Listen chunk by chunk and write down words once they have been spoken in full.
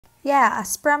Yeah,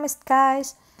 as promised,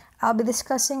 guys, I'll be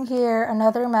discussing here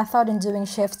another method in doing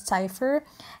shift cipher,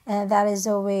 and that is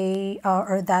a way,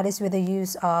 or that is with the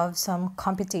use of some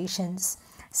computations.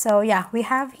 So yeah, we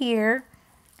have here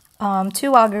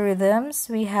two algorithms.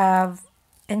 We have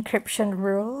encryption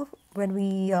rule. When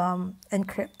we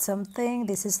encrypt something,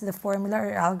 this is the formula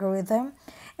or algorithm.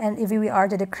 And if we are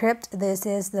to decrypt, this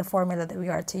is the formula that we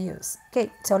are to use.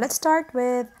 Okay, so let's start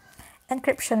with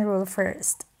encryption rule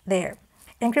first. There.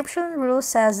 Encryption rule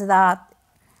says that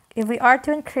if we are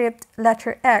to encrypt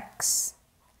letter X,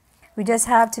 we just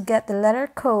have to get the letter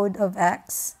code of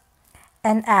X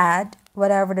and add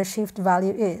whatever the shift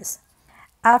value is.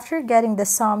 After getting the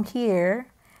sum here,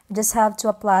 you just have to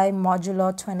apply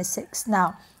modulo 26.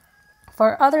 Now,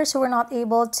 for others who are not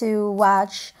able to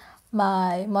watch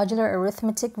my modular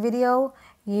arithmetic video,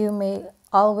 you may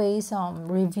always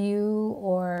review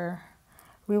or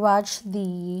rewatch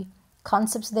the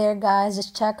concepts there, guys.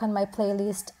 Just check on my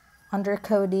playlist under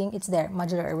coding. It's there,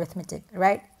 modular arithmetic,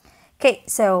 right? Okay,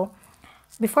 so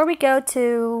before we go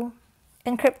to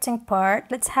encrypting part,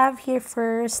 let's have here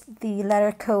first the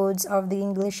letter codes of the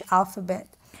English alphabet.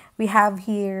 We have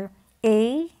here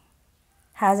A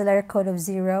has a letter code of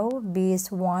 0, B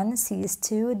is 1, C is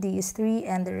 2, D is 3,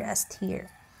 and the rest here.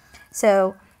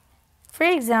 So, for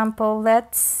example,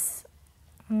 let's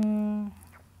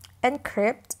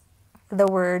encrypt the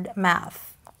word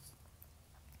math.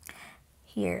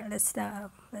 Here, let's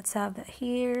have that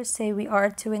here. Say we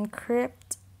are to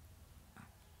encrypt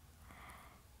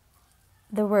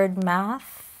the word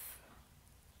math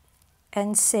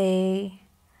and say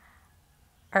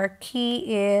our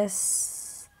key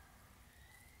is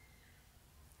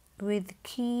with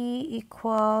key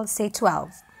equals, say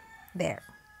 12. There.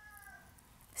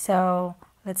 So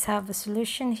let's have the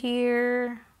solution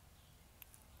here.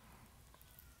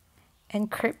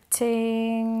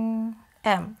 Encrypting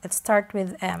M. Let's start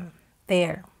with M.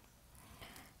 There.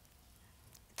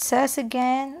 It says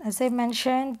again, as I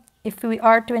mentioned, if we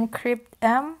are to encrypt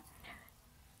M,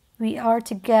 we are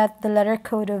to get the letter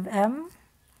code of M.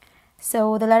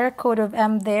 So the letter code of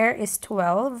M there is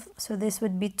 12. So this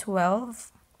would be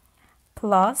 12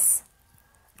 plus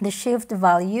the shift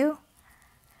value.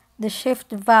 The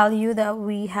shift value that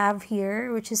we have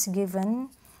here, which is given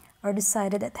or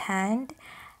decided at hand,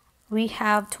 we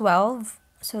have 12.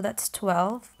 So that's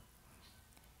 12.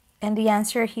 And the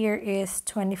answer here is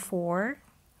 24.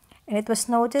 And it was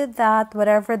noted that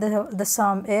whatever the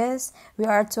sum is, we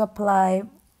are to apply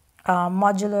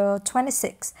modulo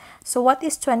 26. So what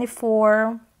is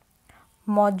 24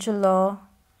 modulo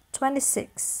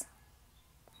 26?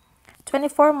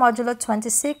 24 modulo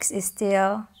 26 is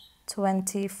still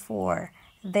 24.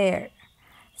 There.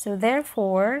 So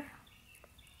therefore,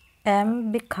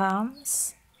 M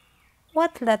becomes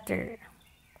what letter?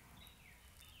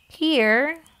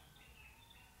 Here,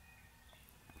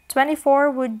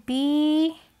 24 would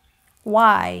be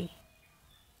Y.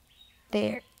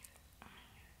 There.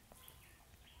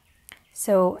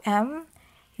 So M,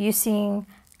 using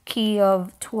key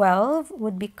of 12,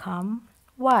 would become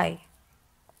Y.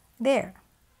 There.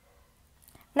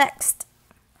 Next,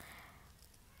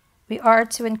 we are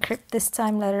to encrypt this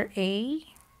time letter A.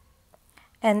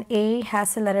 And A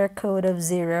has a letter code of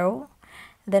 0.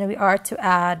 Then we are to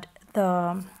add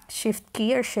the shift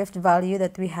key or shift value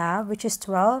that we have, which is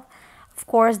 12. Of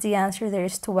course, the answer there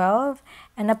is 12.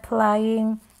 And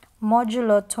applying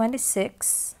modulo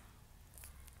 26,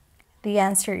 the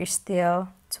answer is still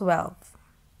 12.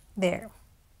 There.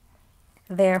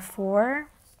 Therefore,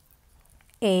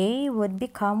 A would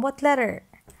become what letter?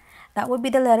 That would be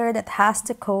the letter that has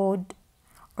the code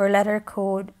or letter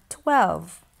code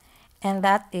 12. And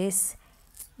that is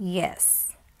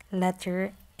yes,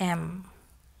 letter M.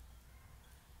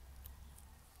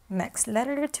 Next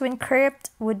letter to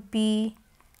encrypt would be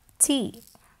T.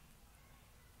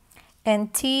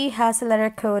 And T has a letter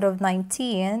code of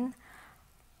 19.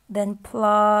 Then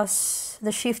plus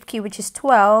the shift key, which is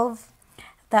 12.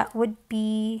 That would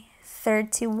be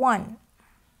 31.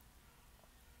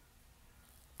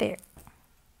 There.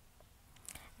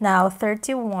 Now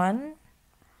 31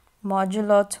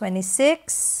 modulo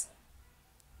 26.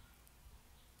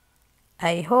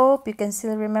 I hope you can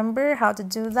still remember how to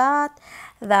do that.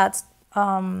 That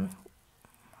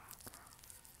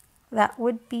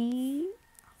would be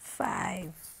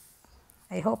 5.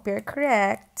 I hope you're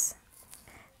correct.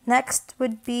 Next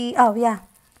would be,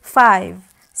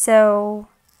 5. So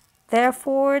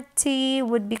therefore T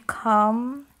would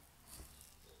become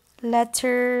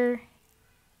letter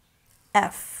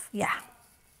F. Yeah.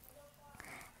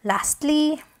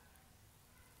 Lastly,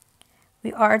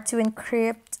 we are to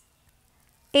encrypt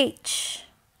H.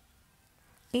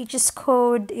 H's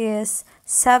code is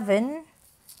 7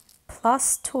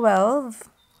 plus 12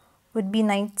 would be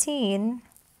 19,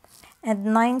 and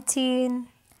 19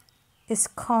 is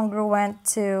congruent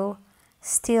to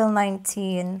still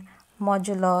 19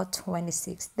 modulo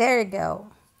 26. There you go.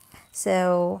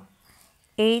 So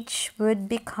H would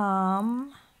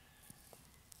become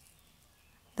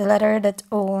the letter that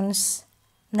owns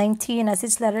 19 as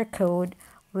its letter code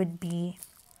would be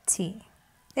T.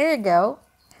 There you go.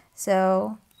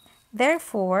 So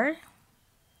therefore,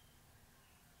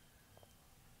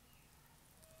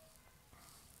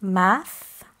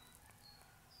 math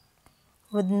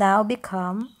would now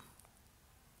become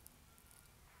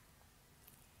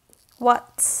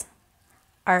what?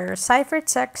 Our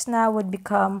ciphertext now would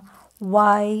become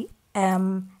YMFT.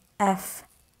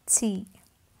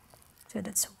 So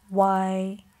that's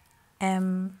YMFT.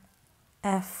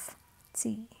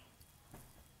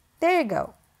 There you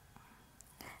go.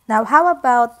 Now, how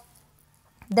about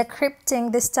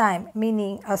decrypting this time?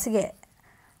 Meaning, sige,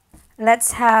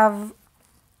 let's have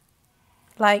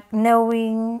like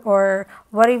knowing, or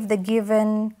what if the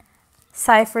given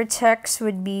ciphertext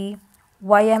would be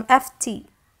YMFT,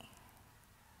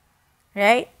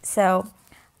 right? So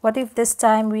what if this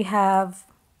time we have,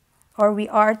 or we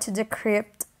are to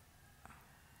decrypt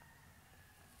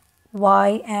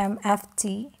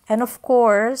YMFT? And of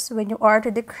course, when you are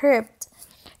to decrypt,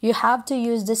 you have to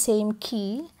use the same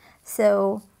key.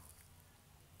 So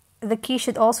the key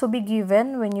should also be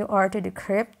given when you are to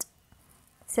decrypt.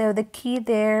 So the key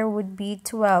there would be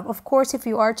 12. Of course, if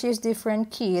you are to use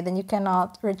different key, then you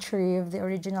cannot retrieve the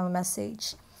original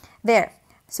message. There.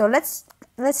 So let's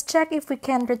check if we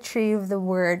can retrieve the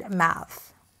word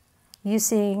math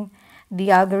using the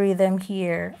algorithm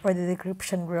here, or the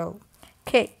decryption rule.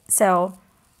 Okay, so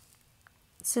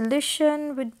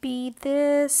solution would be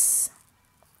this.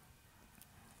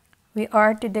 We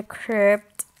are to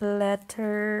decrypt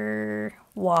letter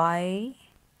Y,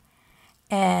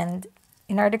 and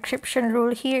in our decryption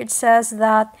rule here, it says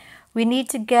that we need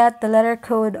to get the letter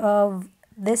code of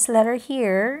this letter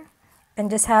here and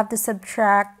just have to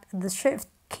subtract the shift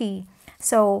key.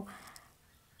 So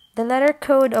the letter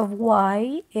code of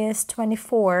Y is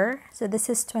 24. So this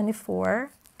is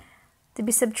 24 to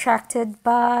be subtracted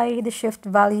by the shift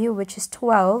value, which is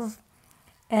 12,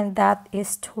 and that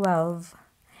is 12.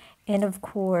 And of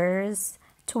course,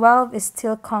 12 is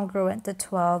still congruent to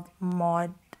 12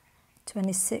 mod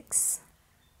 26.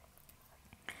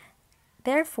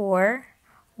 Therefore,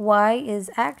 Y is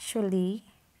actually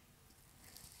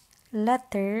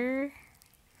letter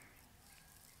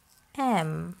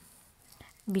M,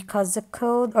 because the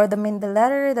code, or the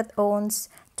letter that owns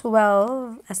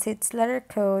 12 as its letter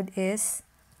code is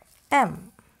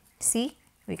M. See,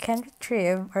 we can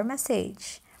retrieve our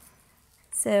message.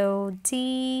 So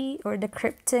D, or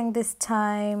decrypting this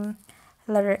time,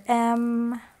 letter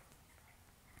M.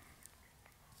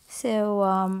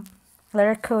 So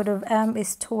letter code of M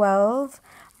is 12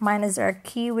 minus our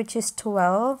key, which is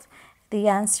 12. The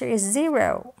answer is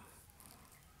 0.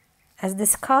 As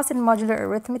discussed in modular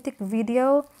arithmetic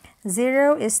video,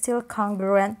 0 is still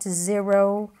congruent to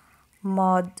 0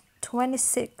 mod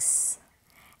 26.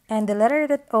 And the letter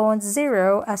that owns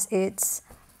 0 as its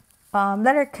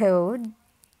letter code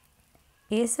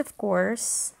is, of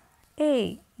course,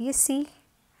 A. You see,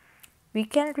 we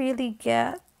can really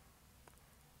get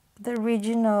the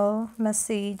original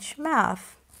message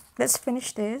math. Let's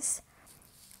finish this.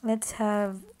 Let's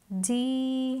have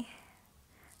D.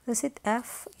 Was it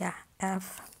F? Yeah,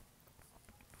 F.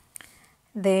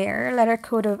 There, letter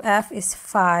code of F is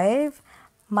 5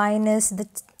 minus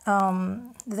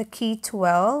the key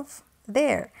 12.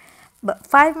 There. But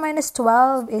 5 minus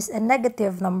 12 is a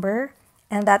negative number,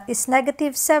 and that is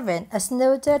negative 7. As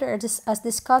noted, or as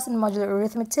discussed in modular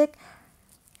arithmetic,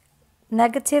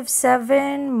 negative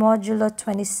 7 modulo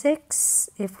 26.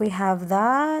 If we have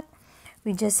that,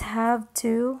 we just have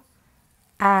to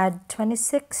add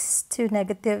 26 to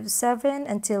negative 7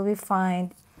 until we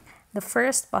find the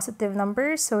first positive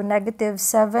number. So negative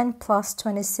 7 plus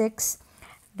 26,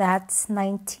 that's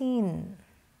 19.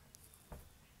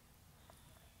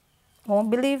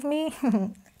 Won't believe me?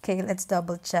 Okay, let's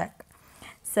double check.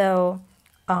 So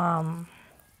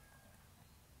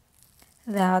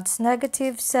that's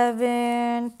negative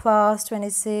 7 plus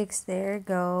 26. There you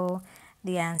go.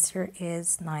 The answer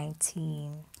is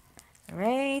 19. All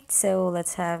right, so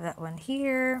let's have that one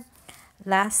here.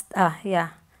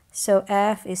 So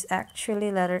F is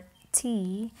actually letter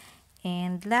T.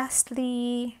 And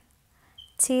lastly,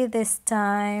 T this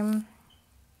time.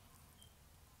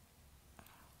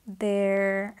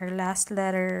 There, our last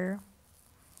letter.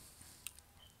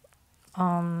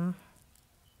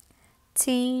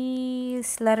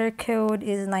 T's letter code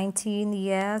is 19,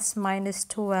 yes, minus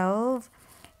 12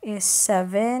 is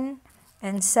 7,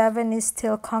 and 7 is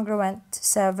still congruent to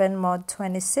 7 mod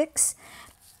 26,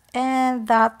 and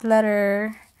that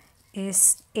letter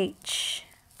is H.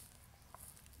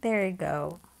 There you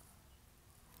go.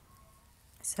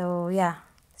 So yeah,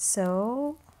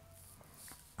 so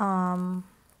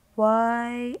YMFT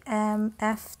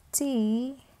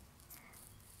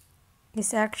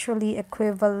is actually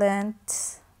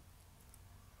equivalent,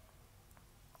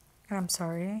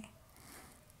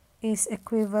 is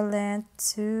equivalent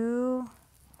to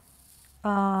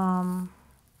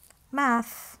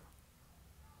math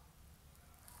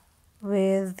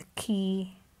with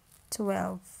key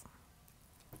 12.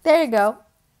 There you go.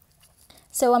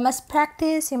 So as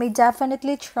practice, you may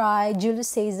definitely try Julius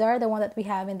Caesar, the one that we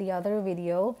have in the other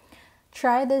video.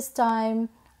 Try this time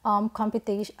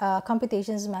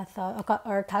computations method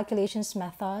or calculations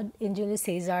method in Julius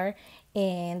Caesar,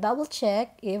 and double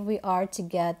check if we are to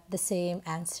get the same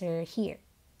answer here.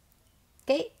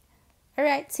 Okay, all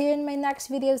right, see you in my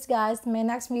next videos, guys. My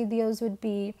next videos would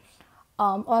be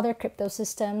other crypto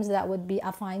systems, that would be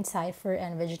affine cipher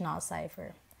and original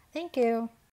cipher. Thank you.